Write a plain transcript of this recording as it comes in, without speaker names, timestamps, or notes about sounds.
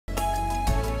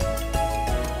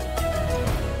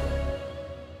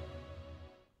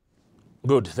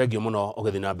Good, thank you muno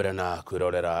ogethina mbere na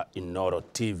kwirorera Inoro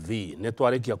TV.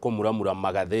 Netwarikia kumuramura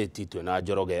magatheti twina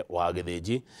Njoroge wa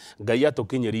Githĩnji. Ngai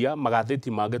atukinyiria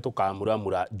magatheti mangĩ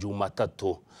tukamuramura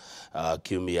Jumatatu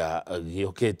kiumia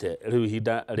giukite. Riu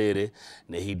ihinda riri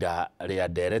ni ihinda ria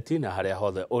ndereti na haria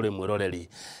hothe uri mwiroreri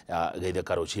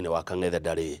geithĩka rucini wa kang'ethe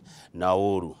ndari na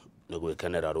uru ni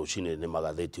gwikenera rucini ni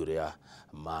magatheti uria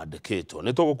mandĩkĩtwo.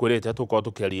 Nĩ tũgũkwĩrĩte tũkorwo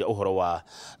tũkĩaria ũhoro wa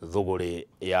thũgũrĩ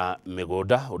ya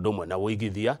mĩgũnda ũndũ ũmwe na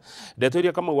wĩigithia. Ndeto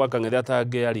iria Kamau wa Kang'ethe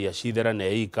atangĩaria cithera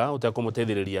neika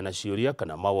ũtekũmũteithĩrĩria na ciũria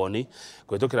kana mawoni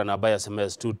kũhĩtũkĩra namba ya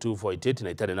SMS 22488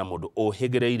 na itarĩ na mũndũ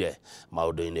ũhĩgĩrĩire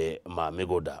maũndũ-inĩ ma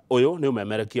mĩgũnda. Ũyũ nĩ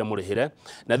ũmemerekia mũrĩhĩre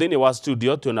na thĩinĩ wa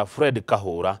studio twĩna Fred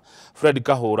Kahura. Fred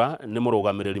Kahura nĩ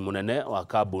mũrũgamĩrĩri mũnene wa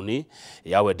kambuni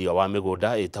ya wendia wa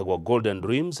mĩgũnda ĩtagwo Golden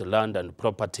Dreams Land and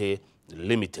Property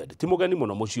Limited. Timugeni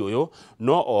muno muci uyu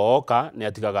no ooka ni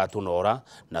atigaga tunora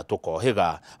na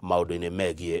tukohiga maundu-ini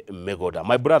megie mĩgũnda.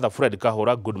 My brother Fred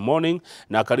Kahura, good morning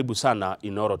na karibu sana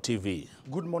Inoro TV.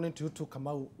 Good morning to you too,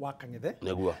 Kamau wa Kang'ethe.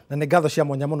 Neguo. Na nĩ ngatho cia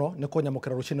mwanya muno nĩ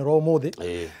kũnyamũkĩra rũcinĩ rwa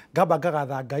ũmũthĩ. Ngamba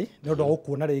ngagatha Ngai nĩ ũndũ wa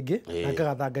gũkuona rĩngĩ na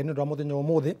ngagatha Ngai nĩ ũndũ wa mũthenya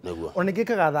ũmũthĩ. Ona ningĩ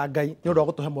ngagatha Ngai nĩ ũndũ wa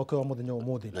gũtũhe mweke wa mũthenya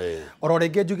ũmũthĩ. Oro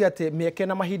rĩngĩ njuge atĩ mĩeke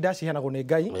na mahinda ciheanagwo nĩ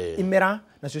Ngai, imera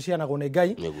nacio ciheanagwo nĩ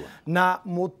Ngai, na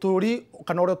mũtũri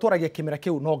kana ũrĩa ũtwaragia kĩmera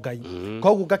kĩu no Ngai.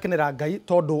 Koguo ngakenera Ngai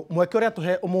tondũ mweke ũrĩa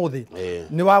tũhe ũmũthĩ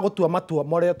nĩ wa gũtua matua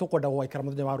marĩa tũkwenda gũgaikara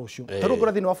mũthenya wa rũciũ. Tarĩu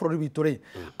ngora thĩinĩ wa bũrũri witũ rĩ,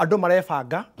 andũ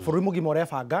marebanga, bũrũri mũgima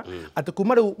ũrebanga atĩ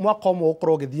kuma rĩu mwaka ũmwe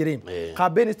ũkorwo ũgĩthiĩ rĩ,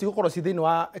 campaign cigũkorwo ci thĩinĩ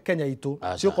wa Kenya itũ,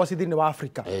 cigũkorwo ci thĩinĩ wa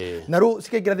Africa. Na rĩu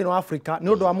cikaingĩra thĩinĩ wa Africa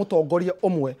nĩ ũndũ wa mũtongoria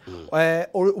ũmwe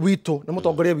witũ, nĩ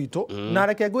mũtongoria witũ. Na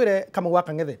reke ngwĩre Kamau wa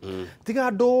Kang'ethe, tiga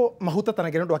andũ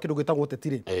mahutatanagia nĩ ũndũ wa kĩndũ gĩtagwo ũteti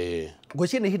rĩ,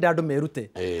 ngwĩciria nĩ ihinda andũ merute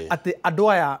atĩ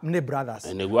andũ aya nĩ brothers.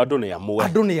 Nĩguo andũ nĩ amwe.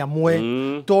 Andũ nĩ amwe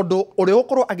tondũ ũrĩa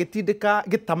ũkorwo agĩtindĩka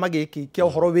gĩtama gĩkĩ kĩa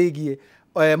ũhoro wĩgiĩ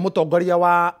mũtongoria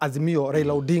wa Azimio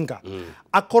Raila Odinga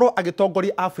akorwo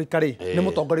agĩtongoria Africa rĩ, nĩ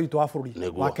mũtongoria witũ wa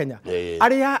bũrũri wa Kenya.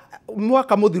 Arĩa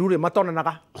mwaka mũthiru rĩ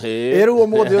matonanaga. Rĩu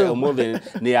ũmũthĩ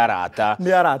nĩ arata.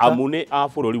 Amu nĩ a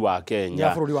bũrũri wa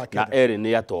Kenya na erĩ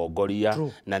nĩ atongoria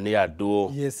na nĩ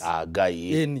andũ a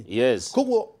Ngai. Yes.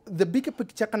 Koguo the big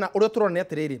picture kana ũrĩa tũrona nĩ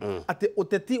atĩrĩrĩ atĩ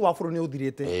ũteti wa bũrũri nĩ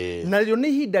ũthirĩte na rĩo nĩ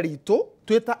ihinda ritũ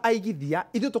twĩta aigithia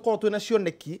ithuĩ tũkorwo twĩna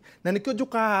cioneki na nĩkĩo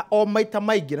njũkaga o maita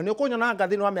maingĩ na nĩ ũkũnyona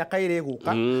thĩinĩ wa mĩaka ĩrĩ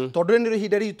ĩgũka tondũ nĩ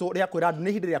ihinda ritũ rĩa kwĩra andũ nĩ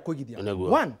ihinda rĩa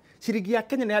kũigithia. One, ciringi ya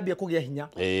Kenya nĩ yambia kũgĩa hinya.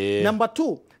 Number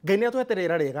two, Ngai nĩ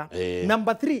atweterera rĩega.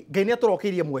 Number three, Ngai nĩ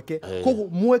atũrokeirie mweke. Koguo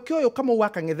mweke ũyũ Kamau wa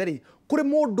Kang'ethe rĩ, kũrĩ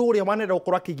mũndũ ũrĩa wanenda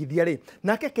gũkorwo akĩigithia rĩ,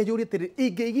 nake akĩnjũria atĩrĩ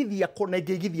ingĩigithia kũ na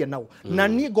ingĩigithia naũ. Na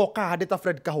niĩ ngoka handĩ ta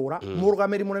Fred Kahura,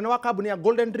 mũrũgamĩrĩri mũnene wa kambuni ya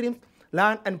Golden Dreams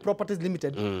Land and Properties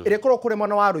Limited, ĩrĩa ĩkorwo kũrĩ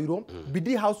mwena wa Rũirũ,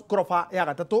 BD House gorofa ya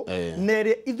gatatũ, na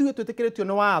ĩrĩa ithuĩ twĩtĩkĩrĩtio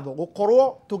nĩ watho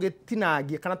gũkorwo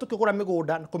tũgĩtinangia kana tũkĩgũra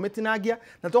mĩgũnda na kũmĩtinangia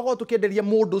na tũgakorwo tũkĩenderia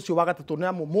mũndũ ũcio wa gatatũ, nĩ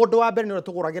amu mũndũ wa mbere nĩ ũrĩa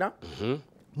tũgũragĩra,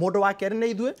 mũndũ wa kerĩ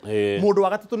nĩ ithuĩ, mũndũ wa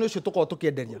gatatũ nĩ ũcio tũkorwo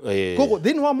tũkĩenderia. Koguo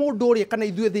thĩinĩ wa mũndũ ũrĩa kana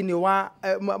ithuĩ thĩinĩ wa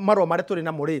marũa marĩa tũrĩ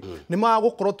namo rĩ, nĩ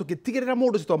magũkorwo tũgĩtigĩrĩra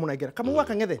mũndũ ũcio twamũnengera. Kamau wa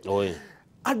Kang'ethe,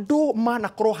 andũ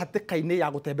manakorwo hatĩka-inĩ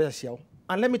ya gũte mbeca ciao.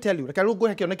 And let me tell you, reka rĩu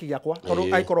ngũhe kĩoneki gĩakwa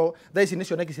tondũ aikorwo thaa ici nĩ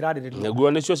cioneki cirarĩrĩrio.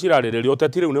 Nĩguo nĩcio cirarĩrĩrio.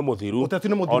 Ũteti rĩu nĩ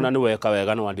mũthiru. Ona nĩ weka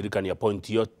wega nĩ wandirikania point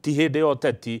iyo. Ti hĩndĩ ya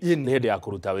ũteti, nĩ hĩndĩ ya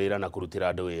kũruta wĩra na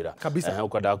kũrutĩra andũ wĩra. Kabisa.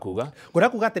 Ũkwendaga kuga? Ngwenda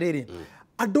kuga atĩrĩrĩ,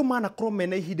 andũ manakorwo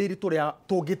mena ihinda iritũ rĩa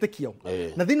tũngĩtĩkio.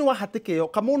 Na thĩinĩ wa hatĩka ĩyo,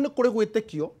 Kamau nĩ kũrĩ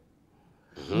gwĩtĩkio,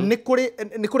 nĩ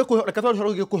kũrĩ reka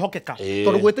twarĩrĩrie kwĩhokeka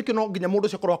tondũ gwĩtĩkio no nginya mũndũ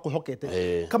ũcio akorwo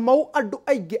akwĩhokete. Kamau, andũ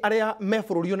aingĩ arĩa me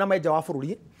bũrũri na menja wa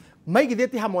bũrũri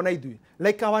maigithĩtie hamwe na ithuĩ,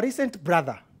 like our recent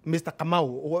brother Mr.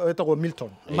 Kamau wetagwo Milton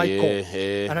Michael,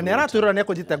 na nĩ aratwĩrora nĩ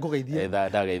ekũnjĩte ngũgeithie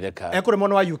ndageithĩka ekũrĩ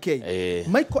mwena wa UK.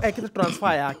 Michael ekĩte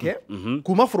transfer yake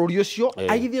kuma bũrũri ũcio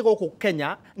aigithie gũkũ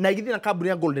Kenya na aigithie na kambuni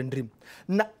ya Golden Dream,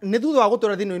 na nĩ thutha wa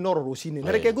gũtwĩra thĩinĩ wa Inoro rũcinĩ.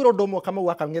 Na reke ngwĩre ũndũ ũmwe Kamau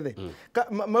wa Kang'ethe,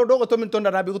 maũndũ ũguo Milton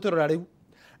ndarambi gũtwĩrora rĩu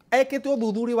ekĩte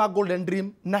ũthuthuria wa Golden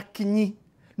Dream na kinyi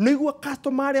nĩguo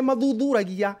customer arĩa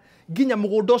mathuthuragia nginya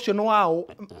mũgũnda ũcio nĩ wao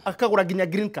akagũra nginya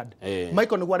green card.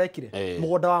 Michael nĩguo arekire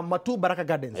mũgũnda wa Matu Baraka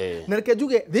Gardens. Na reke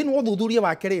njuge thĩinĩ wa ũthuthuria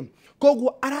wake rĩ,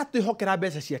 koguo aratwĩhokera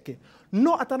mbeca ciake,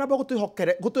 no atanamba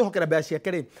gũtwĩhokera mbeca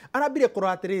ciake rĩ, arambire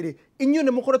kũrora atĩrĩrĩ, inyuĩ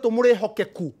nĩ mũkoretwo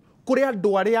mũrĩhokeku kũrĩ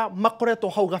andũ arĩa makoretwo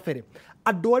hau gabere,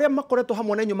 andũ arĩa makoretwo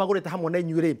hamwe na inyuĩ magũrĩte hamwe na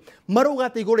inyuĩ rĩ, marauga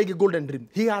atĩ igũrũ rĩngĩ Golden Dream.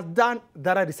 He has done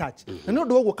thorough research. Na nĩ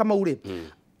ũndũ ũguo Kamau rĩ,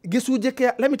 gĩcunjĩ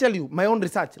kĩa, let me tell you my own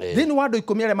research, thĩinĩ wa andũ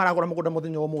 10 arĩa maragũra mũgũnda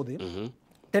mũthenya ũmũthĩ,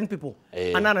 10 people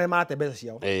anana nĩ marate mbeca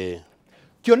ciao.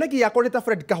 Kĩoneki gĩakwa rĩ ta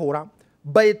Fred Kahura,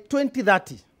 by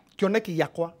 2030, kĩoneki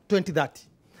gĩakwa 2030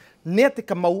 nĩ atĩ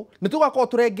Kamau nĩ tũgakorwo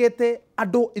tũrengete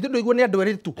andũ ithuĩ ndũigua nĩ andũ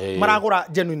erĩ tu maragũra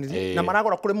genuinely na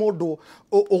maragũra kũrĩ mũndũ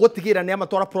ũgũtigĩra nĩ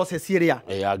amatwara process ĩrĩa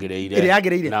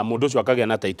yagĩrĩire na mũndũ ũcio akagĩa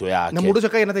na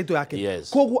taito yake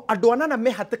koguo andũ anana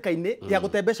me hatĩka-inĩ ya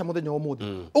gũte mbeca mũthenya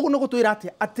ũmũthĩ ũguo nĩ gũtwĩra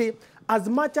atĩ as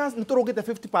much as nĩ tũrũgĩte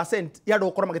 50% ya andũ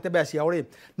gũkorwo magĩte mbeca ciao rĩ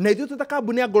na ithuĩ twĩ ta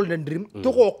kambuni ya Golden Dream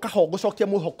tũgoka ho gũcokia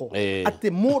mwĩhoko atĩ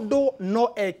mũndũ no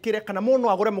ekĩre kana mũndũ no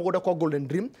agũre mũgũnda kwa Golden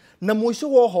Dream na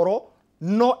mũico wa ũhoro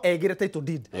no egire title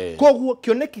deed koguo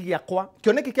kĩoneki gĩakwa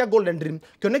kĩoneki kĩa Golden Dream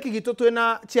kĩoneki gitũ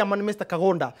twĩna chairman Mr.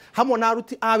 Kagonda hamwe na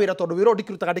aruti a wĩra tondũ wĩra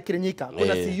ndikirutaga ndĩkĩrĩ nyika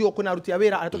kwĩna CEO kwĩna aruti a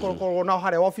wĩra arĩa tũkoragwo nao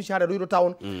harĩa office harĩa Ruiru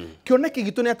town kĩoneki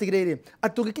gitũ nĩ atigĩrĩire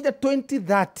atĩ tũgĩkinya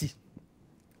 2030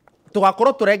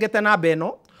 tũgakorwo tũrengete namba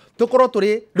ĩno tũkorwo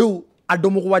tũrĩ rĩu andũ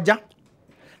mũgwanja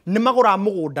nĩ magũra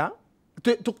mũgũnda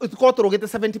tukorwo tũrũgĩte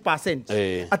 70%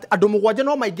 atĩ andũ mũgwanja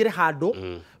no maingĩre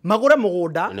handũ magũre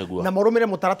mũgũnda na marũmĩre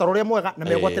mũtaratara ũrĩa mwega na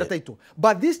megwatĩre taitũ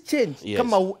but this change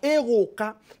Kamau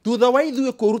ĩgũka thutha wa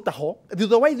ithuĩ kwĩruta ho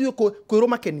thutha wa ithuĩ kwĩrwo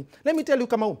makeni let me tell you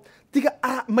Kamau tiga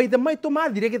maithe maitũ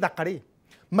mathire gĩthaka rĩ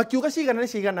makiuga cigana nĩ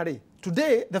cigana rĩ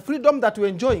today the freedom that we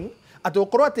enjoying atĩ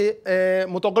ũkorwo atĩ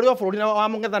mũtongoria wa bũrũri wa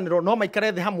mũng'ethanĩro no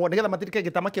maikare thĩ hamwe nĩgetha matirike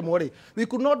gĩtama kĩmwe rĩ we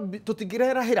could not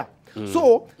tũtingĩrehera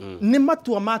so nĩ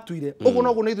matua matuire ũguo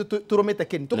noguo nĩ ithuĩ tũrũmĩte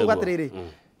kĩni tũkuga atĩrĩrĩ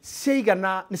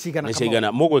ciigana nĩ cigana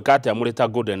mũgwĩka atĩa mũrĩ ta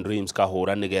Golden Dreams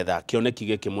Kahura nĩgetha kĩoneki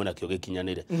gĩkĩ mwĩ nakĩo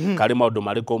gĩkinyanĩre karĩ maũndũ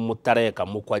marĩkũ mũtareka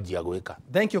mũkwanjia gwĩka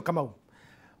thank you Kamau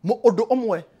ũndũ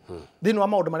ũmwe thĩinĩ wa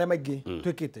maũndũ marĩa maingĩ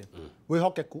twĩkĩte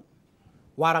wĩhokeku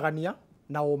waragania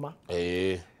na ũma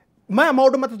maya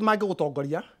maũndũ matatũ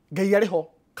mangĩgũtongoria Ngai arĩ ho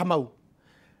Kamau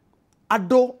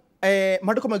andũ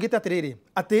maandĩko maugĩte atĩrĩrĩ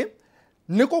atĩ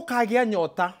nĩ gũkagĩa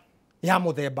nyota ya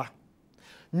mũthemba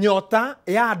nyota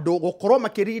ya andũ gũkorwo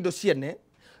makĩrĩa indo ciene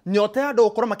nyota ya andũ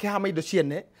gũkorwo makĩhama indo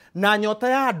ciene na nyota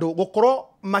ya andũ gũkorwo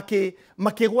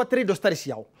makĩgwatĩra indo citarĩ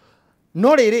ciao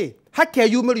no rĩrĩ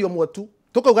hakeyumĩrio ũmwe tu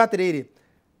tũkauga atĩrĩrĩ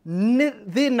nĩ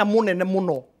thĩna mũnene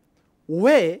mũno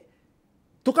we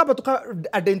tukaba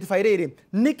identify rĩrĩ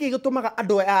nĩkĩ gĩtũmaga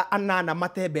andũ anana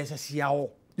mate mbeca ciao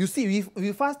you see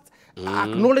we first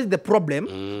acknowledge the problem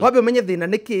wabe umenye thĩna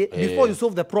nĩkĩ before you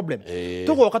solve the problem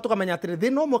tugoka tukamenya atĩrĩ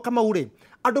thĩna ũmwe Kamau rĩ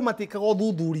andũ matikaga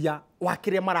ũthuthuria wa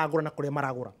kĩrĩa maragũra na kũrĩa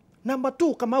maragũra number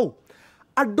 2 Kamau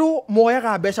andũ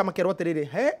moyaga mbeca makerwo atĩrĩrĩ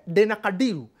he ndĩna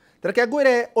kadiru Tereke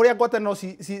ngwĩre ũrĩa ngwatanĩro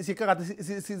cikaga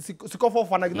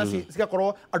cikobobanagia na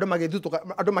cigakorwo andũ magĩthutuka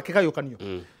andũ makĩgayũkanio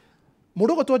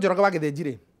mũndũ ũgũtwo Njoroge wa Gĩthĩnji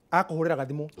rĩ akũhũrĩraga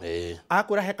thimũ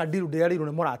akwĩra he kadiru ndĩrarĩirwo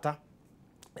nĩ mũrata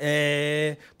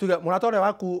tuga mũrata ũrĩa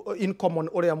waku in common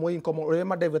ũrĩa mũ in common ũrĩa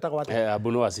Madave etagwo atĩ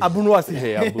Abunuasi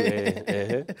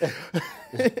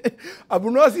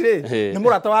Abunuasi rĩ nĩ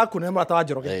mũrata waku nĩ mũrata wa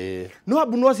Njoroge no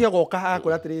Abunuasi agoka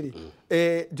akwĩra atĩrĩrĩ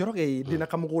Njoroge ndĩna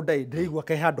kamũgũnda ndĩraigua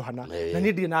ke handũ hana na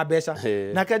niĩ ndirĩ na mbeca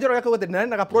nake Njoroge akauga atĩ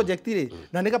nĩ na project rĩ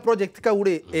na nĩ project kau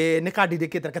rĩ nĩ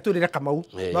kandindĩkĩte reke twĩrĩre Kamau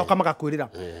no kamakwĩrĩra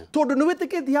tondũ nĩ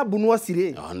wĩtĩkĩtie Abunuasi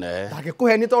rĩ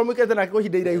ndangĩkũhenia tondũ mwĩkĩte nake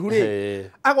ihinda iraihu rĩ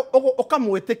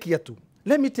ũkamwĩtĩkia tu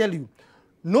let me tell you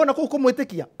no na kũu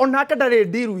kũmwĩtĩkia onake ndarĩ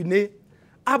ndiru-inĩ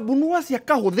Abunuasi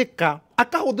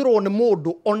akahũthĩrwo nĩ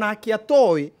mũndũ onake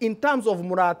atoĩ in terms of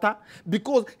mũrata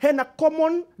because hena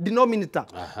common denominator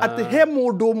atĩ he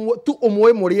mũndũ tu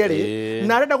ũmwe mũrĩe rĩ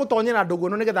na arenda gũtonyera ndũgũ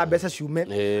ĩno nĩgetha mbeca ciume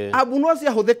Abunuasi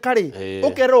ahũthĩka rĩ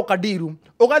ũkererwo kadiru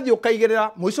ũgathiĩ ũkaigĩrĩra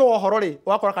mũico wa ũhoro rĩ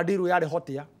ũgakora kadiru yarĩ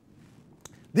hotia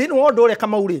thĩinĩ wa ũndũ ũrĩa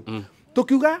Kamau rĩ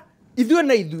tũkiuga ithuĩ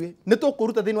na ithuĩ nĩ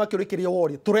tũkũruta thĩinĩ wa kĩũrĩkĩria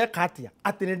woria tũreka atĩa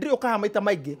atĩ nĩ ndĩrĩ ũkaha maita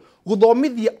maingĩ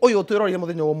gũthomithia ũyũ twĩroreire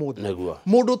mũthenya wa ũmũthĩ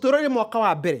mũndũ twĩroreire mwaka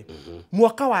wa mbere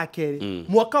mwaka wa kerĩ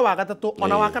mwaka wa gatatũ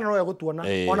ona wa kana no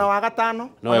egũtuona ona wa gatano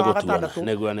ona wa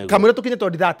gatandatũ kamũira tũkinye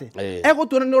 2030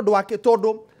 egũtuona nĩ ũndũ wake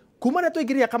tondũ kuma nĩ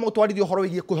tũingĩria kama ũtwarithia ũhoro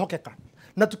wĩgiĩ kwĩhokeka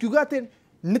na tukiuga atĩ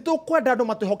nĩ tũkwenda andũ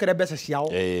matwĩhokere mbeca ciao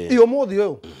iyo mũthĩ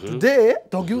ũyũ today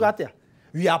tũngiuga atĩa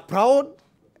we are proud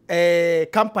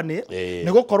company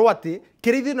nĩ gũkorwo atĩ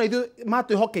kĩrĩa ithuĩ na ithuĩ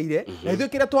matwĩhokeire na ithuĩ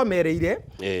kĩrĩa twamereire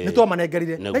nĩ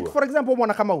twamanengerire like for example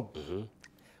mwana Kamau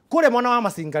kũrĩa mwana wa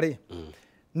Masinga rĩ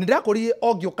nĩ ndakũririe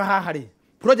ũngĩũka haha rĩ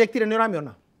project ĩrĩa nĩ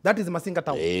ũramĩona that is Masinga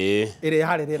town ĩrĩa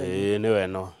harĩa rĩera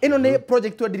nĩyo ĩno nĩ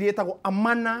project twendirie ĩtagwo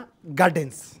Amana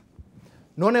Gardens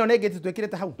no nayo nĩ ngĩti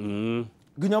twĩkĩrĩte hau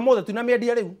nginya ũmũthĩ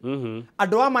tunamĩendia rĩu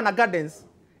andũ a Amana Gardens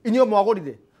inyuĩ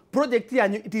mwagũrire project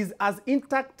yanyu it is as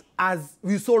intact as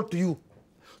we sold to you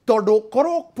tondũ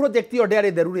korwo project ĩyo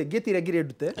ndĩarĩ theru rĩ ngĩtire ngire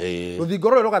ndute rũthingo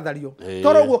rũrũ rũgathario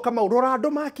toro ũguo Kamau rora andũ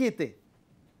makĩte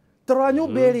toro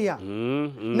nyũmba ĩrĩa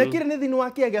na kĩrĩ nĩ thĩinĩ wa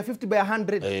kĩagĩa 50 by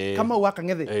 100 Kamau wa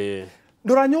Kang'ethe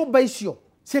rora nyũmba icio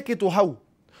ciakĩtwo hau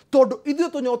tondũ ithuĩ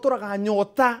tũnyotoraga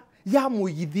nyota ya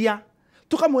mũigithia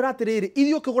tukamwira atiriri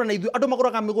ithio kigura na ithio andu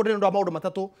maguraga migunda ndu wa maundu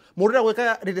matatu mundu enda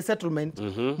gwika resettlement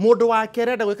mundu wa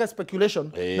kere enda gwika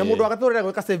speculation na mundu wa gatatu enda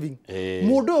gwika saving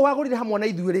mundu wagurire hamwe na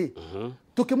ithio ri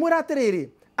tukimwira atiriri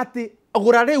ati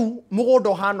agura riu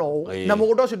mugunda hana u na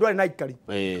mugunda ucio ndwari na ikari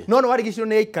no warigiciro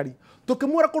ni ikari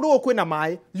tukimwira kundu kwina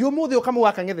mai yumuthi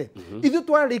ukamwaka ngethe ithio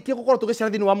twarikia gukorwo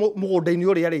tugicara thini wa mugunda-ini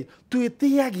uria ri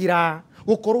twitiagira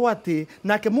gukorwo ati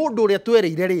nake mundu uria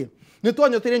twereire ri ni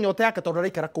twanyotire nyota yake tondu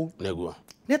araikara kuu neguo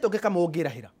ni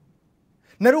tungikamungira-hira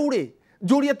na riu ri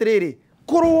njuri atiriri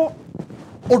korwo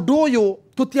undu uyu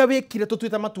tutiawikire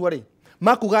tutuita matua ri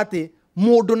makuga ati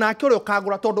mundu nake uria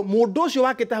ukagura tondu mundu ucio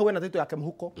wakite hau ena title yake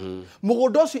muhuko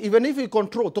mugunda ucio even if we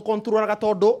control to controlaga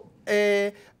tondu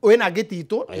wena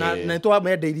gitito na nitwa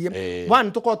mendeirie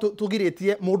one tuko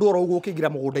tugiritie mundu oro uguo ukigira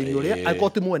mugunda-ini uria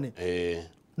aikoti mwene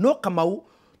no kamau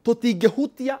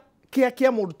tutingihutia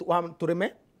kia mundu wa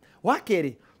turime wa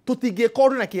keri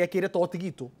tutingikorwo na kia kire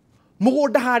totigitu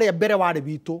mugunda haria mbere wari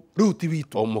witu riu ti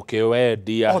witu o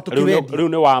mukiwendia riu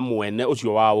ni wa mwene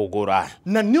ucio wa ugura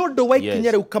na ni undu wa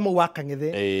ikinya riu kama wa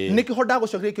kang'ethe nikihonda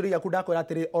gucokeria kiru giaku ndakwira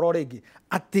atiri oro ringi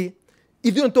ati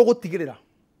ithio nitugutigirira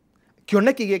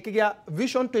kioneki giki gia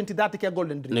vision 2030 kia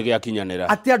golden dream ni giakinyanira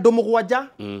ati andu mugwanja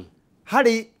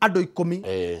hari andu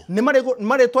 10 ni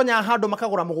mari tonya handu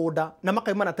makagura mugunda na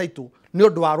makaimana title ni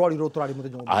undu wa rwari turari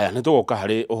muthenya aya ni tugoka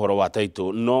hari uhoro wa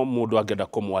title no mundu angenda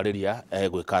kumwariria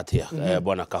gwika atia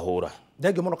bwana Kahura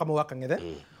thengio muno kama waka ng'ethe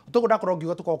tugunda korwo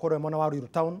ngiuga tukokorwo mwana wa Ruiru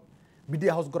town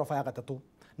Bidia house gorofa ya gatatu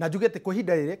na njugite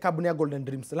kuhinda riri kambuni ya Golden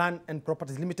Dreams Land and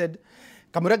Properties Limited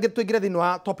kamura twingire thini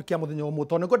wa topic ya muthenya umwe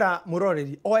tondu ngoda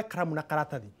mwiroreri oe karamu na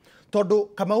karatathi tondu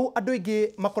kamau andu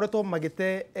ingi makoretwo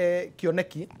magite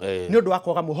kioneki ni undu wa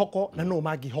kwaga muhoko na no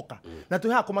mangihoka na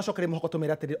twiha kumacokere muhoko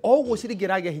tumira atiri o uguo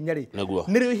ciringiragia hinya ri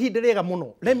ni ri ihinda riega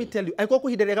muno let me tell you aiko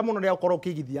kuhinda riega muno ria ukorwo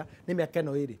ukigithia ni miaka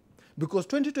eno iri because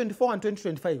 2024 and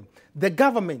 2025 the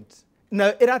government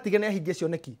na iratigana hingia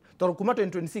cioneki tondu kuma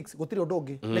 2026 gutiri undu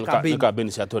ungi ni campaign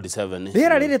cia 27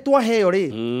 rira riri twaheo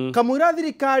ri kamwira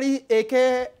thirikari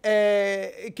eke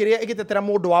kiria igitetera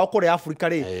mundu wao kuri Africa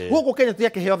ri guku Kenya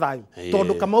tuyakiheo thayu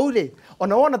tondu kamau ri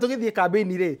ona wona tugithie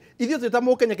campaign ri ithio twita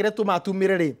mu Kenya kiria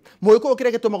tumatumire ri muiko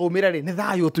kiria gitumagumira ri ni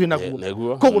thayu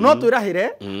twinaguo koguo no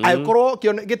twirahire aikorwo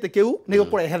gite kiu ni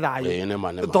gukurehe thayu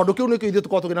tondu kiu nikio ithio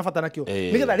tukorwo tugina bata nakio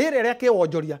nigetha riri ria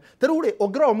kiwonjoria teru ri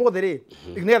ongiro muthi ri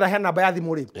nigetha he namba ya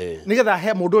thimu ri nigetha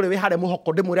he mundu ri wi hare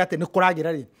muhoko ndimwire ati ni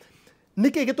kuragira ri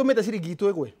niki gitumite ciringi itu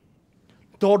igwe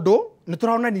tondu ni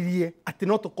turaonanirie ati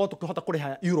no tukorwo tukihota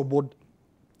kuriha Eurobond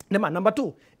nema number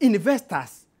 2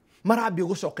 investors marambia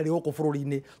gucokeria guku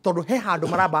bururi-ini tondu he handu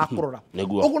maramba kurora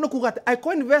uguo ni kuga ati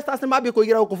aiko investors mambia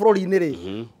kuigira guku bururi-ini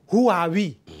ri who are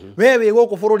we wewe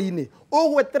guku bururi-ini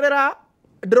ugweterera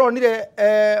ndronire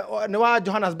ni wa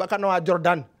Johannesburg kana wa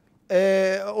Jordan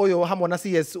uyu hamwe na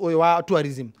CS uyu wa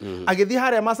tourism agithi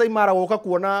haria Masai Mara guka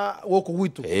kuona guku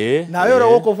gwitu na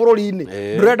wewe guku bururi-ini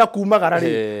ndurenda kumagara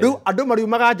ri riu andu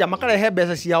mariumaga nja makarehe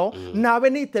mbeca ciao nawe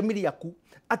ni itemi riaku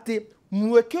ati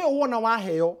mweke wona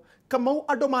waheo kamau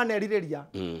andu maneririria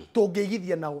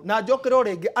tungigithia nao na njokero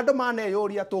ringi andu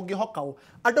maneyuria tungihokao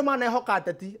andu manehoka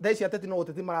ateti thaici ateti no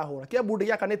uteti marahura kia bunde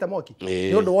yakanite moki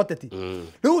ni undu woteti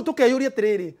riu tukeyuria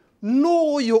atiriri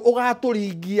no uyu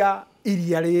ugaturingia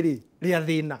iria riri ria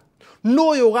thina no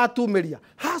uyu ugatumiria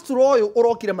hasuro uyu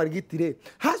urokire marigitire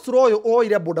hasuro uyu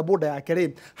oire boda boda yake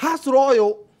ri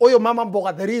hasuro uyu mama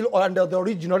mboga the real and the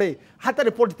original ri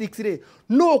hatari politics ri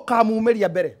no kamumeria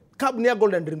mbere kabuni ya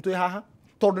Golden Dream twi haha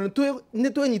tondu ni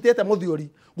twinyitete muthiori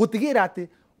gutigira ati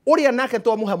uria nake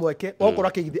twamuha mweke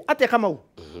okora kigithi atia kamau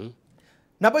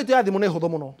namba itu ya thimu ni huthu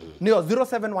muno niyo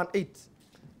 0718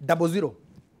 00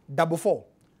 44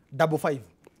 55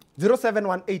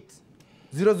 0718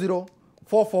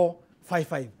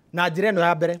 004455 na njira eno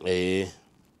ya mbere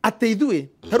ati ithue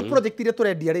heru project iria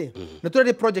turendia ri ni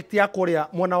turendia project ya kuria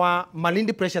mwena wa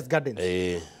Malindi Precious Gardens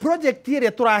project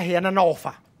iria turaheana na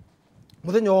offer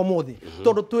muthenya wa muthi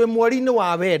tondu twi mweri-ini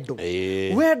wa wendo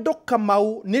wendo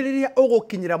kamau ni riria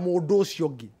ugukinyira mundu ucio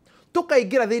ngi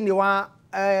tukaingira thini wa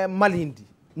Malindi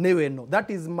ni weno that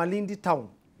is Malindi town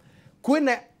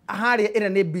kwina haria ina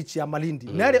ni beach ya Malindi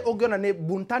na ria ungiona ni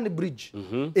Buntani Bridge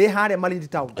haria Malindi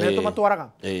town na tumatwaraga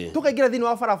tukaingira thini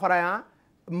wa barabara ya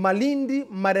Malindi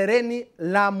Marereni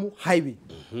Lamu highway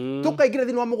tukaingira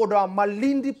thini wa mugunda wa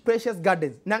Malindi Precious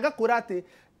Gardens na ngakwira ati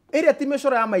iria ti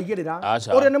mecora ya maigirira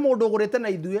uria ni mundu ugurite na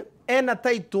ithue ena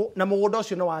title na mugunda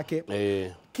ucio ni wake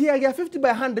kia gia 50 by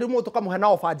 100 mu tukamuhe na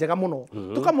offer njega muno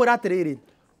tukamwira atiriri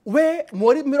we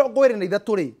mweri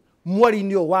 23 ri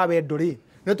mweri-ini wa wendo ri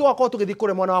ni tugakorwo tugithi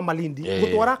kure mwana wa Malindi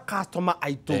gutwara customer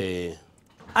aitu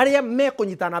aria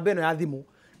mekunyita namba eno ya thimu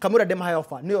kamwira ndemahe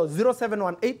offer niyo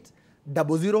 0718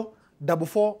 00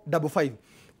 4455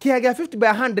 kiaga 50 by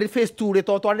 100 phase 2 ri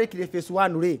to twarikire phase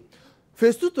 1 ri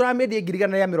phase 2 turamendie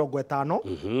ngirigana ya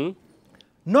 50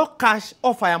 no cash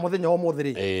offer ya muthenya wa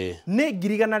muthiri ni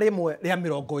ngirigana rimwe ria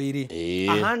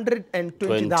 20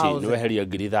 120,000 niwe heria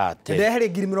ngiri 30 ndeheria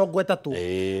ngiri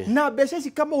 30 na mbeca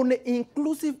ici kama ni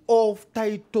inclusive of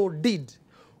title deed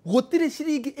gutire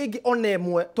ciringi ingi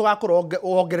onemwe tugakorwo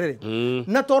ongerere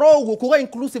na toro uguo kuga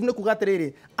inclusive ni kuga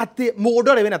atiriri ati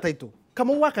mugunda uri wina title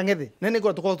kama waka ngethe na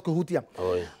ningora tukorwo tukihutia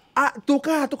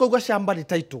tukauga shamba ni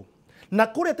title na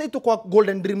kure title kwa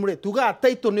golden dream ri tuga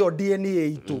title ni o DNA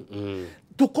itu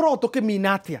tukorwo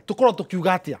tukimina atia tukorwo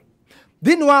tukiuga atia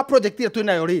thini wa project ira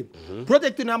twinayo ri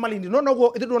project ina malindi no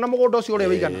noguo ithu na mugunda ucio uri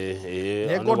wigana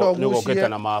ngokete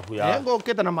na mafu ya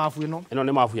ngokete na mafu ino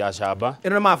ni mafu ya shamba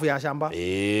ino ni mafu ya shamba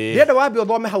ndenda wabi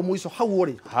uthome hau muico hau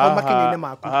uri hau makinine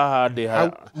maku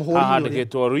haha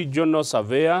ndiketwo regional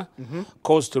surveyor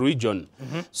coast region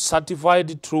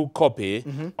certified true copy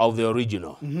of the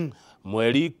original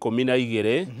mweri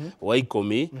 12 wa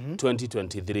 10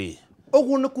 2023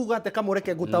 oguo ni kuga ate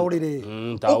kamureke gutaurire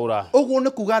taura oguo ni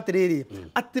kuga atiriri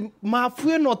ati mafu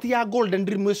ino ti ya golden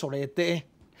dream icorete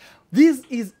this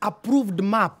is approved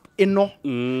map ino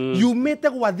yumite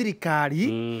gwa thirikari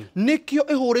nikio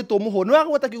ihuritwo muho ni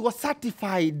wagweta kiugo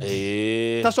certified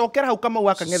tacokera hau kama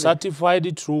waka ngethe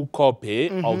certified true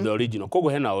copy of the original kogo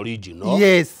hena original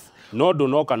yes no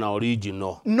ndonoka na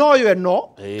original no yo no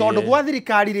tondu gwa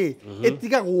thirikari ri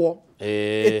itigagwo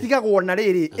na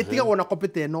riri itigagwo na copy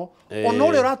teno ono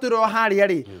uri uratwirwo haria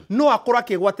ri no akora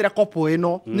kigwatira copy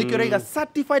ino nikio reiga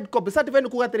certified copy certified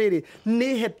kugatiriri ni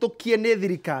hetukie ni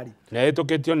thirikari na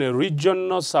hetuketio ni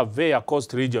regional surveyor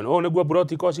coast region niguo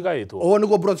broti ko cigaitwo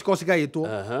niguo broti ko cigaitwo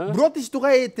broti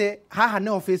citugaite haha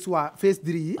neho phase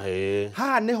 3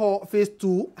 haha neho phase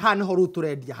 2 haha neho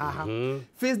ruturendia haha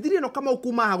phase 3 ino kama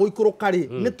ukuma ha guikuruka ri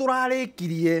ni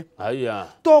turarikirie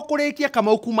to kurikia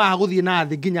kama ukuma ha guthie na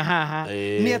thi nginya haha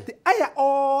ni ati aya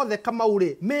othe kama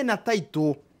uri mena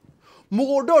title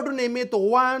mugunda undu ni imitwo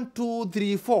 1 2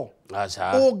 3 4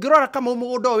 acha ungirora kama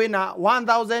mugunda wina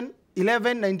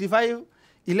 1095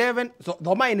 11 so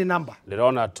thoma ini number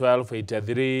ndirona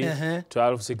 1283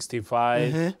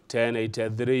 1265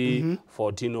 1083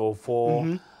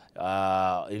 1404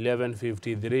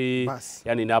 1153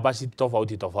 yani namba ci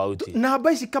tofauti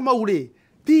namba ici kama uri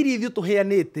tiri ithu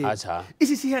tuheanite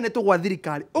ici ciheanitwo gwa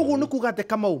thirikari uguo ni kuga ate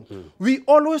kama we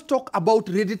always talk about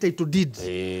ready title deeds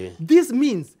this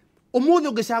means umuthi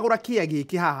ungicagura kia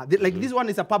giki haha like this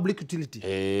one is a public utility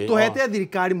tuhete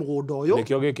thirikari mugunda uyu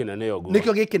nikio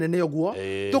gikinene uguo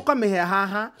tukamihe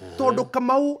haha tondu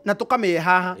kamau na tukamihe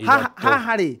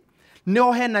haha ri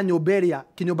nio hena nyumba iria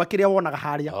kinyumba kiria wonaga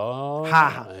haria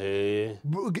haha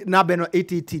namba ino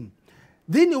 818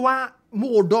 thini wa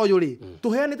mugunda uyu ri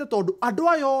tuheanite tondu andu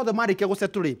ayo othe marikia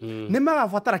gucetu ri ni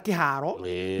magabatara kiharo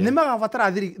ni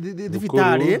magabatara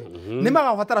thibitari ni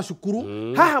magabatara cukuru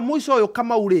haha muico uyu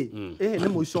kama uri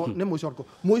ni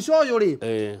muico uyu ri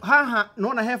haha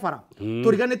nona hebara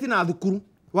turiganiti na thukuru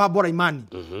wa Bora Imani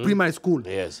primary school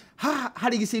haha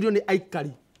harigicirio ni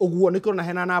aikari uguo nikirona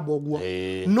hena namba uguo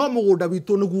no mugunda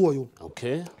witu niguo uyu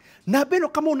na beno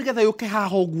kama unigetha yuke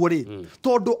haha uguo ri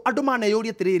tondu andu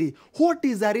maneyuria atiriri what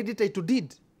is a ready title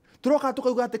deed turoka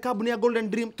tukauga ati kambuni ya Golden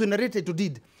Dream twina ready title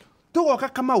deed tugoka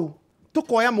kamau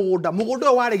tukoya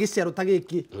mugunda wari giciaro ta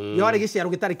giki ya wari giciaro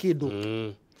gitari kindu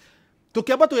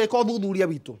tukiamba tugeka uthuthuria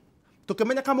witu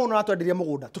tukimenya kama uno atwenderia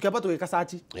mugunda tukiamba tugeka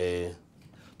search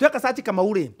tueka search kama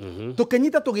uri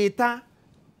tukinyita tugita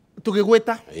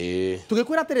tugigweta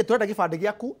tugikwira atiri twenda gibande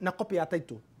giaku na copy ya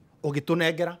title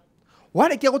ugitunengera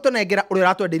warikia gutunengera uri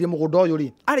uratwenderia mugunda uyu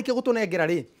ri arikia gutunengera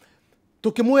ri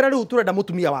tukimwira riu turenda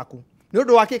mutumia waku ni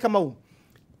undu wake kama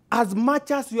as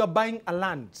much as you are buying a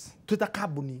land to the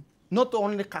company not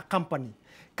only a company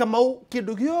kama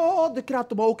kindu giothe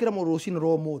kiratuma ukira mu rucini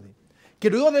ro muthi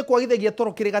kindu giothe kwagithagia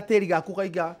toro kiri gateri gaku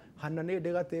kaiga hana ni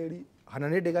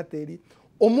ndi gateri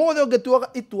umuthi ungituaga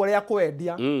itua ria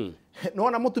kwendia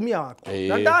nona mutumia waku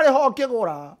na ndari ho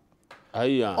kigura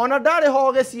ona ndari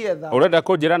ho gicietha urenda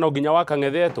kunjira no nginya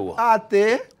wakang'ethetwo ati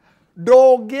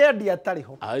ndungiendia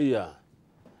tariho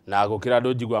na gukira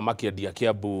andu njigua makiendia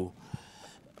Kiambu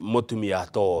mutumia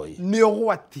toi ni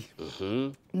ugwati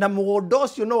na mugunda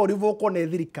ucio no urivukwo ni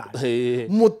thirikari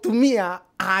mutumia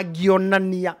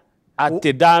angionania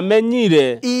ati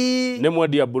ndamenyire ni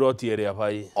mwendia buroti iria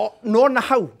bai nona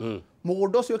hau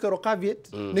mũgũnda ũcio ũkerwo caveat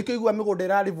nĩkĩo igua mĩgũnda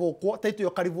ĩrarivũkwo taito yo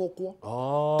karivũkwo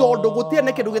tondũ gũtirĩ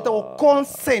na kĩndũ gĩtagwo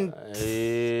consent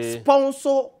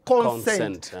sponsor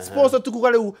consent sponsor tukuga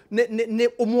rĩu nĩ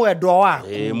ũmwendwa waku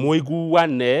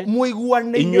muiguane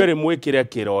inyuĩ mwĩkĩre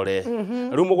kĩrore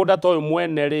rĩu mũgũnda ta ũyũ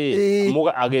mwene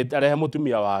rĩ agĩtarehe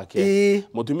mũtumia wake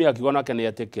mũtumia akiuga nake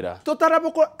nĩ etĩkĩra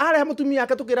tũtarabũkũ arehe mũtumia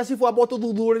wake tũkĩra cibu amba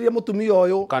tũthuthurie mũtumia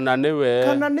ũyũ kana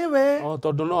nĩwe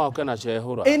tondũ no oke na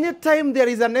cehũra anytime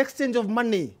there is an exchange of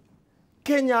money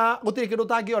Kenya gũtirĩ kĩndũ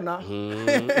tangĩona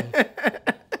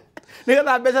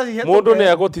nĩgetha mbeca cihetũke mũndũ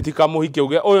nĩ egũtitika mũhiki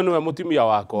uge ũyũ nĩwe mũtumia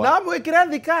wakwa na mwĩkĩre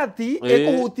thikati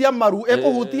ĩkũhutia maru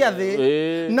ĩkũhutia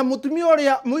thĩ na mũtumia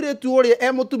ũrĩa mũirĩtu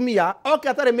ũrĩa mũtumia oke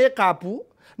atarĩ makeup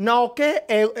na oke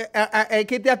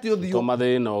ekĩte atĩ ũthiũ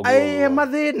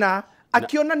mathĩna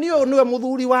akiona niwe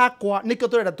mũthuri wakwa nĩkĩo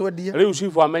tũrenda twendie rĩu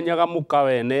cibu amenyaga mũka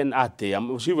wene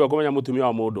atĩa cibu ekũmenya mũtumia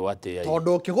wa mũndũ atĩa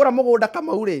tondũ ũkĩgũra mũgũnda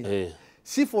Kamau rĩ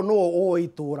cibu nĩwe ũĩ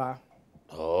itũra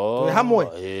twĩ hamwe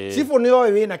cibu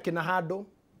nĩoĩ wĩna kĩna handũ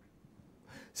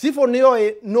cibu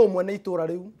nĩoĩ no mwene itũra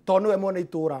rĩu tondũ nĩwe mwene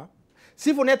itũra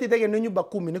cibu nĩateithagia nĩ nyumba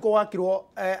 10 nĩkũ gwakirwo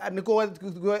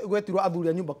nĩkũ gwetirwo athuri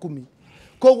a nyumba 10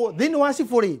 koguo thĩinĩ wa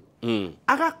cibu rĩ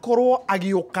agakorwo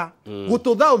agĩũka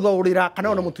gũtũthaũthaũrĩra kana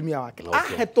ona mũtumia wake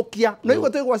ahetũkia no igua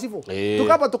twĩ gwa cibu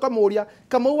tukamba tukamũria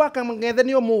Kamau wa Kang'ethe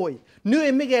nĩ ũmũĩ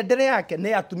nĩoĩ mĩgendere yake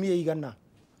nĩ atumia igana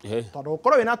tondũ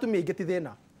ũkorwo wĩna atumia aingĩ ti thĩna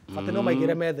bata no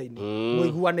maigĩre metha-inĩ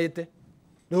mũiguanĩte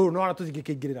rĩu no ona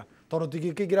tũtingĩkĩingĩrĩra tondũ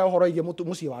tũtingĩkĩingĩra ũhoro igie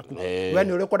mũciĩ waku we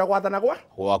nĩ ũrĩ ũkwenda gwathana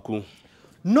gwaku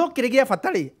no kĩrĩ gĩa bata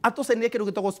rĩ atũcainĩre kĩndũ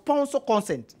gĩtagwo sponsor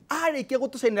consent arĩkia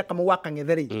gũtũcainĩra Kamau wa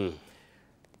Kang'ethe rĩ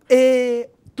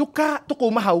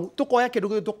tukauma hau tukoya kĩndũ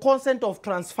gĩtagwo consent of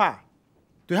transfer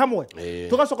twĩ hamwe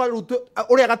tugacoka rĩu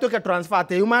ũrĩa agatuĩka transfer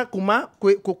atĩ yuma kuma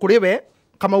kũrĩ we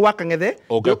Kamau wa Kang'ethe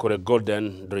oke kũrĩ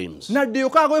Golden Dreams na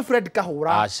ndĩũkaga gwĩ Fred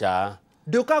Kahura aca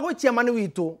ndĩũkaga gwĩ chairman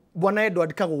witũ bwana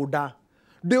Edward Kagũnda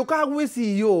ndĩũkaga gwĩ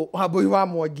CEO Wambui wa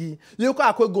Mwangi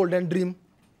ndĩũkaga kwĩ Golden Dream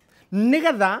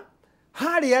nĩgetha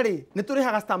harĩa rĩ nĩ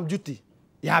tũrĩhaga stamp duty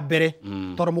ya mbere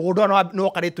tondũ mũgũnda no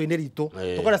karĩtwo-inĩ ritũ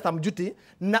tũkora stamp duty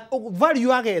na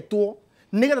value agetwo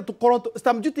nĩgetha tũkorwo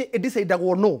stamp duty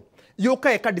ĩdecindagwo no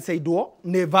yũka ĩkadecindwo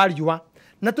nĩ value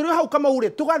na tũrĩ hau Kamau rĩ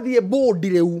tũgathiĩ board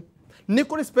rĩu nĩ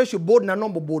kũrĩ special board na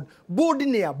normal board board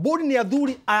nĩ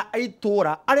athuri a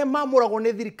itũra arĩa mamũragwo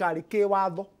nĩ thirikari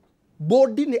kĩwatho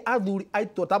board nĩ athuri a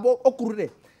itũra tabo ũkurire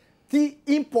ti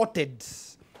imported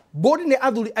board nĩ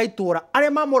athuri a itũra arĩa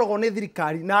mamũragwo nĩ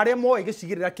thirikari na arĩa moĩ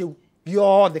gĩcigĩrĩra kĩu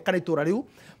gĩothe kana itũra rĩu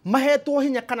mahetwo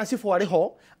hinya kana cibu arĩ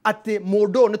ho atĩ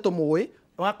mũndũ ũyũ nĩ tũmũĩ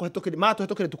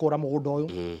matũhetũkĩre tũkũra mũgũnda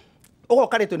ũyũ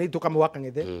ũgoka rĩtwa nĩ itũ Kamau wa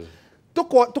Kang'ethe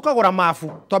tukagũra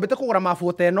mabu twambĩte kũgũra mabu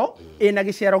ũteno ĩna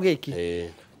gĩcero gĩkĩ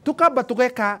tukamba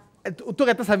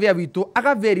tũgeta surveyor witũ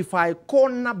aga verify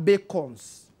corner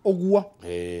bacons ũguo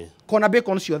corner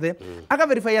bacons ciothe aga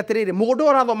verify atĩrĩrĩ mũgũnda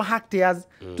ũrathoma hectares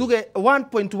tuge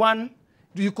 1.1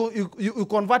 you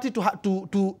convert it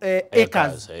to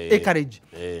acreage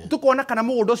tukona kana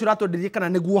mũgũnda ũcio ũratwenderie kana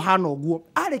nĩguo hana ũguo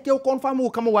arĩkia gũconfirm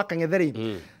Kamau wa Kang'ethe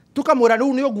rĩ tukamwĩra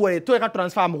rĩu nĩ ũguo rĩ twega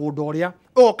transfer mũgũnda ũrĩa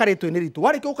ũgoka rĩtwa-inĩ ritũ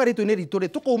warĩkia gũka rĩtwa-inĩ ritũ rĩ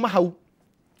tũkauma hau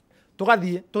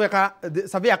tũgathiĩ tũgeka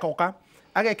surveyor akoka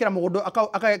agekĩra mũgũnda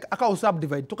akaũ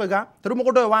subdivide tukaiga tondũ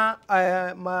mũgũnda ũyũ wa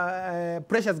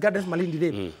Precious Gardens Malindi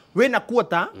rĩ wĩna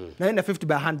quarter na wĩna 50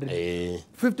 by 100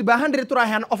 50 by 100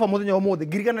 tũraheana offer mũthenya ũmũthĩ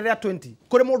ngirigana rĩa 20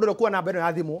 kũrĩ mũndũ ũrĩa kuwa namba ĩno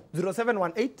ya thimũ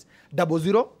 0718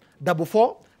 00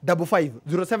 44 55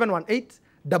 0718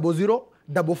 00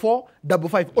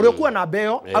 4455 ũrĩa kuwa namba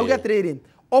ĩyo auge atĩrĩrĩ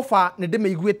offer nĩ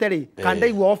ndĩmĩiguĩte rĩ kana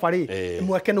ndaigua offer rĩ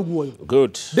mweke nĩguo ũyũ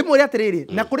ndĩmwĩre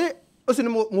atĩrĩrĩ na kũrĩ ũcio nĩ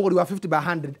mũgũri wa 50 by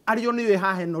 100 arĩo nĩwe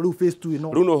haha ĩno rĩu phase 2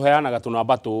 ĩno rĩu nĩ ũheanaga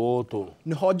tũnamba tũtũ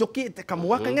nĩho njũkĩte Kamau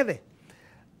wa Kang'ethe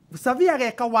surveyor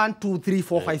ageka 1 2 3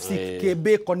 4 5 6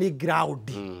 kĩbĩko nĩ ground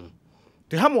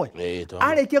twĩ hamwe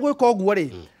arĩkia gwĩka ũguo rĩ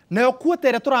nayo kuota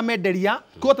ĩrĩa tũramenderia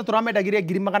kuota tũramendagĩria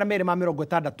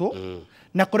 260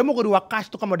 na kũrĩ mũgũri wa cash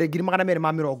tũkamwenderia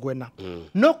 240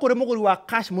 no kũrĩ mũgũri wa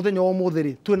cash mũthenya wa ũmũthĩ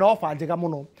rĩ twĩna offer njega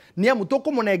mũno nĩ amu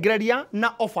tũkũmũnengereria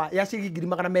na offer ya ciringi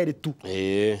 200 tu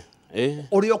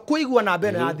ũrĩa kũigua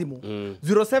namba ĩno ya thimũ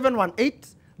 0718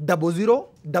 00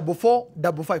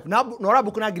 4455 na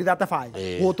ũrambũku na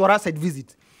 35 gũtwara site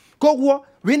visit koguo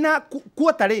wĩna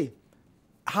kuota rĩ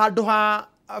handũ ha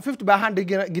 50 by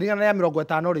 100 ngirigana ya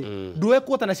 50 rĩ nduwe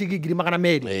kuota na ciringi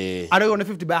 200 arĩo nĩ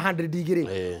 50 by 100 digiri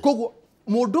koguo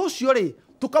mũndũ ũcio rĩ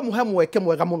tũkamũhe mweke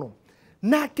mwega mũno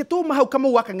nake tũma hau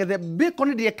Kamau wa Kang'ethe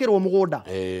bacon ndĩekĩrwo mũgũnda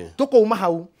tũkauma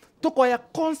hau tukoya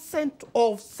consent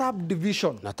of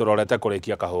subdivision na turorete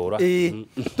kurikia Kahura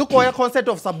tukoya consent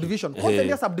of subdivision consent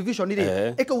ya subdivision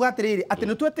ire ikauga atiriri ati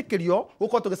ni twetikirio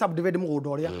gukorwo tugi subdivide mugunda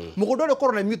uria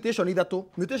ukorwo na mutation ithatu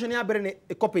mutation ya mbere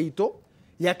ni copy itu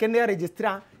ya kene ya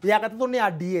registrar ya gatatu ni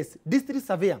ya DS district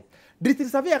surveyor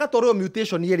agatwarwo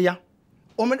mutation iria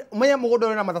umenya mugunda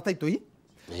uria na matataitoi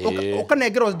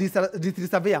ukanengerwo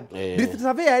district surveyor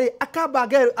ri akamba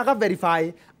aga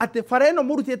verify ati bara ino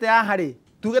murutite ya hari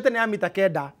tugete ni amita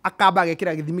kenda akamba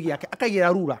agekira githimi giake akagira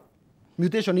rura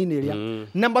mutation ini iria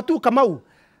number 2 kamau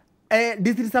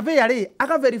district surveyor ri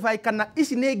aga verify kana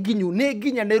ici ni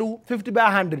nginyaniru 50 by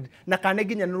 100 na kana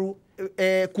nginyaniru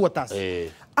quarters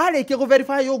arikia go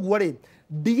verify uguo ri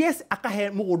DS akahe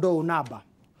mugunda u namba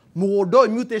mugunda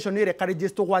mutation ire ka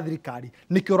register gwa thirikari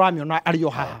nikio ramiona ario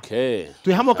haha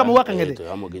twi hamwe kama waka ng'ethe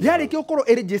yarikia ukorwo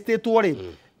register tu ri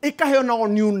ikaheo na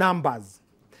new numbers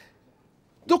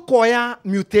tukoya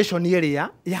mutation area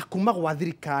ya kuma gwa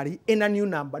thirikari ina new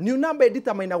number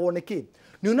determinagwo niki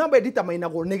new number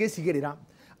determinagwo ni gicigirira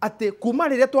ati kuma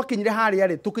riria twakinyire haria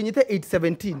ri tukinyite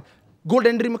 817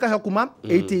 golden dream kahe kuma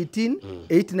 818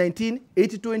 819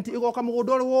 820 igoka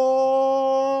mugunda ri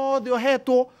wothe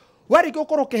ohetwo wari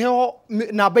gukoro keheo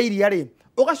namba iria ri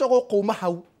ugacoka kuma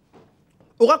hau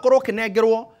ugakorwo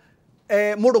kinengerwo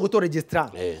mundu guto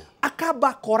registrar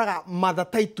akamba koraga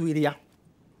mathataitu iria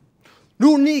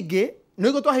riu ningi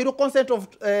nigo twahiro consent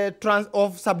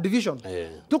of subdivision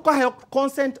tukahe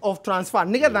consent of transfer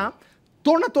nigetha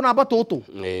tuna tunamba tutu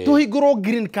tuhingurwo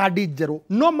green card njeru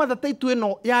no mathataitu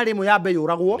ino yari mo yambe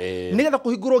yuragwo nigetha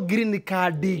kuhingurwo green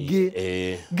card ingi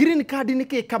green card ni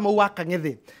ki kama waka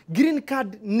ng'ethe green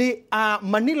card ni a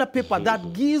manila paper that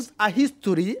gives a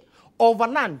history of a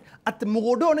land at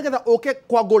mugunda nigetha uke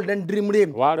kwa golden dream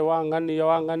rim wari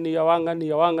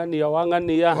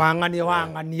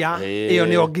wangania iyo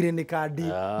ni green card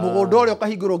mugunda uri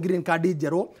ukahingurwo green card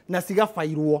njeru na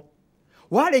cigafairwo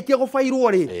warikia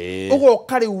gufairwo ri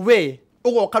ugoka riu we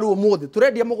ugoka riu muthi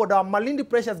turendia mugunda wa Malindi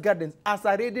Precious Gardens as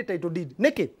a ready title deed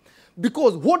niki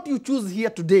because what you choose here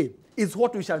today is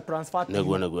what we shall transfer to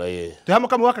naguo ye tuhamo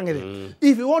kama waka ng'ethe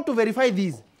if you want to verify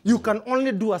this you can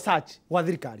only do a search wa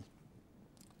thirikari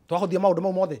twahothia maundu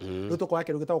mau mothe riu tukoya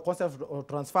kindu gitagwo consent of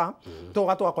transfer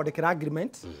tugatwa kwandikira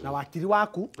agreement na wakiri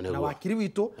waku na wakiri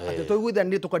witu ati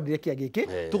tuiguithania tukandire kia giki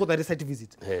tuguthari site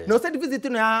visit no site visit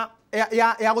no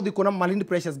ya guthi kuna Malindi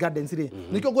Precious Gardens ri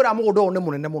nikyo ngura mugunda one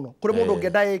munene muno kuri mundu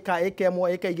ngenda eka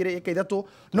imwe eka igire eka ithatu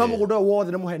no mugunda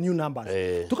wothe ni muhe new numbers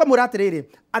tukamwira atiriri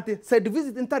ati site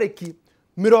visit ntariki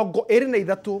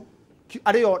 23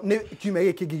 ariyo ni kiumia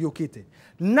giki gigiukite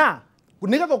na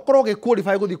nigetha ukorwo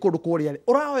giqualify guthi kundu kuria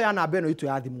urahoya namba ino itu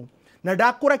ya thimu na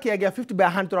ndakura kiagia 50 by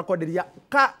 100 turakwenderia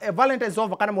ka Valentine's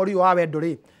offer kana mori wa wendo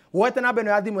ri wote namba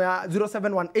ino ya thimu ya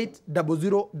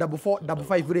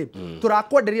 0718004455 ri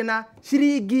turakwenderia na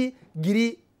ciringi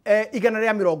ngiri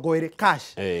 120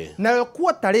 cash na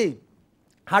quarter ri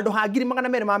handu ha ngiri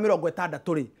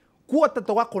 260 ri quarter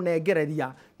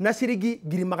tugakunengereria na ciringi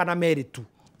ngiri 200 tu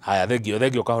haya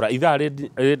thengio Kahura ithaa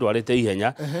ridwarite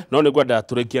ihenya no ni gwenda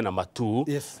turikie na matu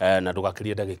na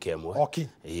ndugakirie ndagika imwe okay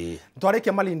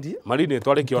twarikie Malindi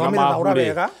twarikie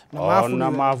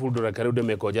ona mafundu reke riu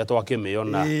ndimikoja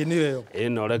twakimiona niyo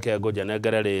ino reke ngoja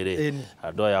nengere riri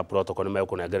andu ya protocol ni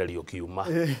mekunengererio kiuma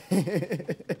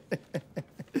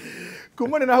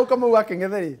kumone na hau kama wake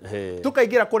ng'etheri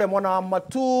tukaingira kure mwana wa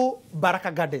matu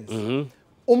Baraka Gardens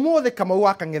umothe kama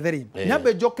waka ng'etheri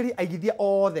nyambe njokeri aigithia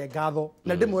othe ngatho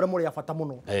na ndimwire muri ya bata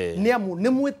muno ni amu ni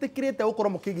mwitikirite ukorwo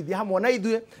mukigithia hamwe na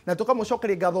ithue na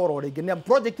tukamucokeria ngatho ro ringi ni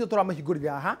project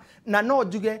turamahingurira aha na no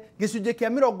njuge gicunje kia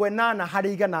 80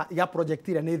 hari igana ya project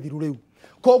ira ni thiru riu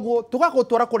koguo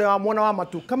tugagutwara kure wa mwana wa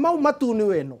matu kama matu ni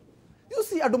weno you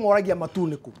see andu moragia matu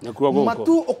niku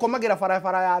matu ukomagira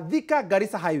barabara ya Thika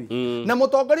Garissa highway na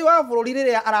mutongori wa bururi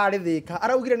riria ararithika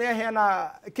araugire ni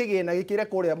aheana kigina gikire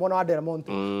kuria mwana wa Delmont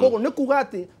koguo nikuga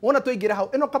ati wona tuingira hau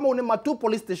ino kama ni matu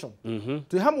police station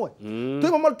twi hamwe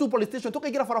twi matu police station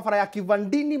tukaingira barabara ya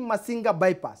Kivandini Masinga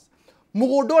bypass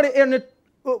mugunda uri ene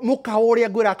mukauria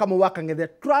ngwira kama waka ng'ethe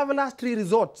Travelers Tree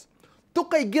Resort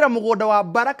tukaingira mugunda wa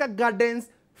Baraka Gardens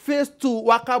phase 2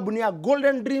 wa kambuni ya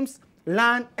Golden Dreams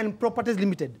Land and Properties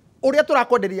Limited uria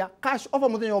turakwenderia cash offer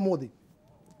muthenya umuthi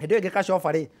hendo ege cash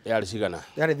offer ri yari cigana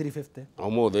yari 350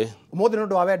 umuthi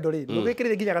nundu wa wendo ri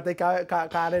ndugikirire nginya gatai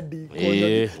ka ready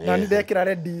na ni ndekira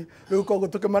ready riu koguo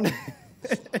tukimane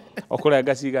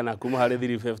okurenga cigana kuma hari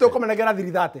 350 tukumenegera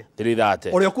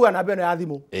 330 uria kuwa namba ino ya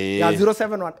thimu ya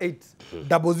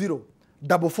 0718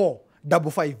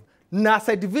 004455 na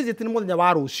site visit ni muthenya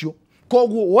wa rucio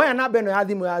koguo woya namba eno ya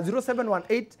thimu ya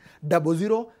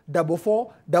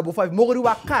 0718004455 muguri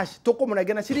wa cash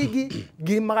tukumunengena ciringi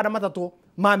 330,000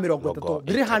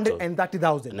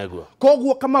 330,000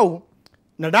 koguo Kamau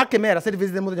na ndakemera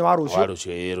service de muthenya wa rucio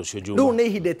riu ni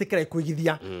ihinda itikira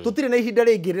kuigithia tutire na ihinda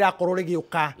ringi rirakorwo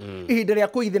rigiuka ihinda ria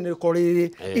kuigithia ni riko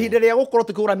riri ihinda ria gukorwo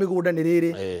tukigura migunda ni riri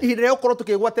ihinda ria gukorwo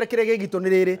tukigwatira kire gigito ni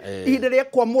riri ihinda ria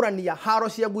kwamurania haro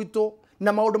cia gwitu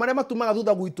na maundu maria matumaga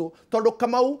thutha gwitu tondu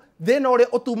Kamau thina uri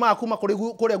utumaga kuma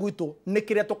kuria gwitu ni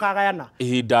kiria tukagayana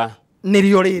ihinda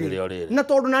nirio riri na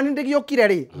tondu nani ndigiokire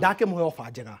ri ndakimuhe ofa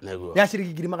njega ya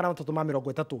ciringi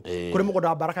 330 kuri mugunda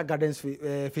wa Baraka Gardens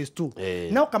phase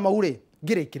 2 na Kamau ri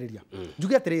ngirikiriria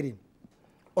njuge atiriri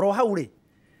oro hau ri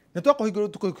ni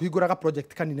twakuhinguraga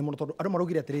project kanini muno tondu andu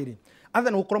marugire atiriri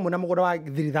atha ni gukorwo mwina mugunda wa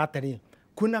thiritha ri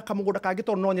kuna kamugunda kangi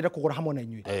tondu no nyire kugura hamwe na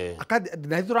inyui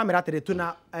na turamera atiri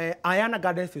tuna Ayana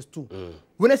Garden phase 2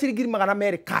 wena ciringi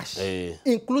 200 cash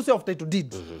inclusive of title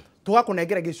deed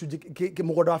tugakunengera gicunji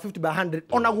mugunda wa 50 by 100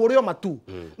 ona gurio matu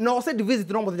no se visit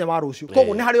no muthenya wa rucio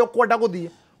koguo ni hario kwenda guthie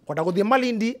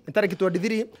Malindi ni tariki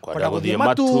 23 kwenda guthie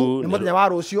Matu ni muthenya wa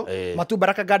rucio Matu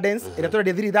Baraka Gardens ira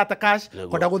twendia 330 cash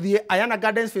kwenda guthie Ayana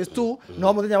Gardens phase 2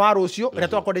 no muthenya wa rucio ira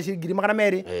twakwenda ciringi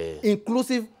 200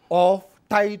 inclusive of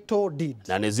title deed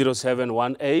na ni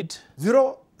 0718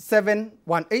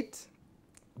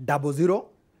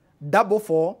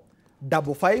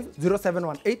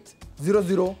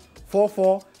 004455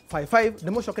 004455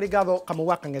 ndimucokeri ngatho Kamau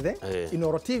wa Kang'ethe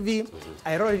Inoro TV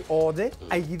airori othe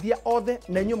aigithia othe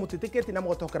na inyu mutitikiti na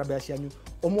mugotokera mbea cianyu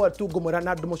umwe tu ngumwira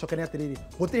na ndimucokeri atiriri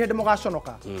gutiri hindi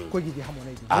mugaconoka kuigithia hamwe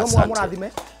na ithuĩ mwe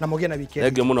murathime na mugie na weekend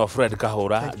thengiũ mũno Fred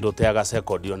Kahura nduteaga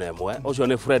sekondi ona ĩmwe ũcio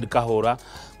nĩ Fred Kahura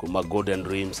kuma Golden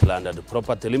Dreams Landed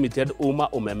Property Limited uma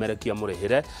umemerekia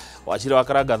mũrĩhĩre wacira wa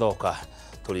karanga thoka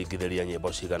turingithiria nyimbo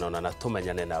ciganona na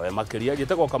tumenyane nawe makiria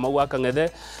gitego Kamau wa Kang'ethe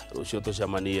rucio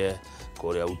tucemanie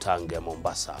kuria Utange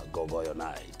Mombasa Gogoyo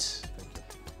Night.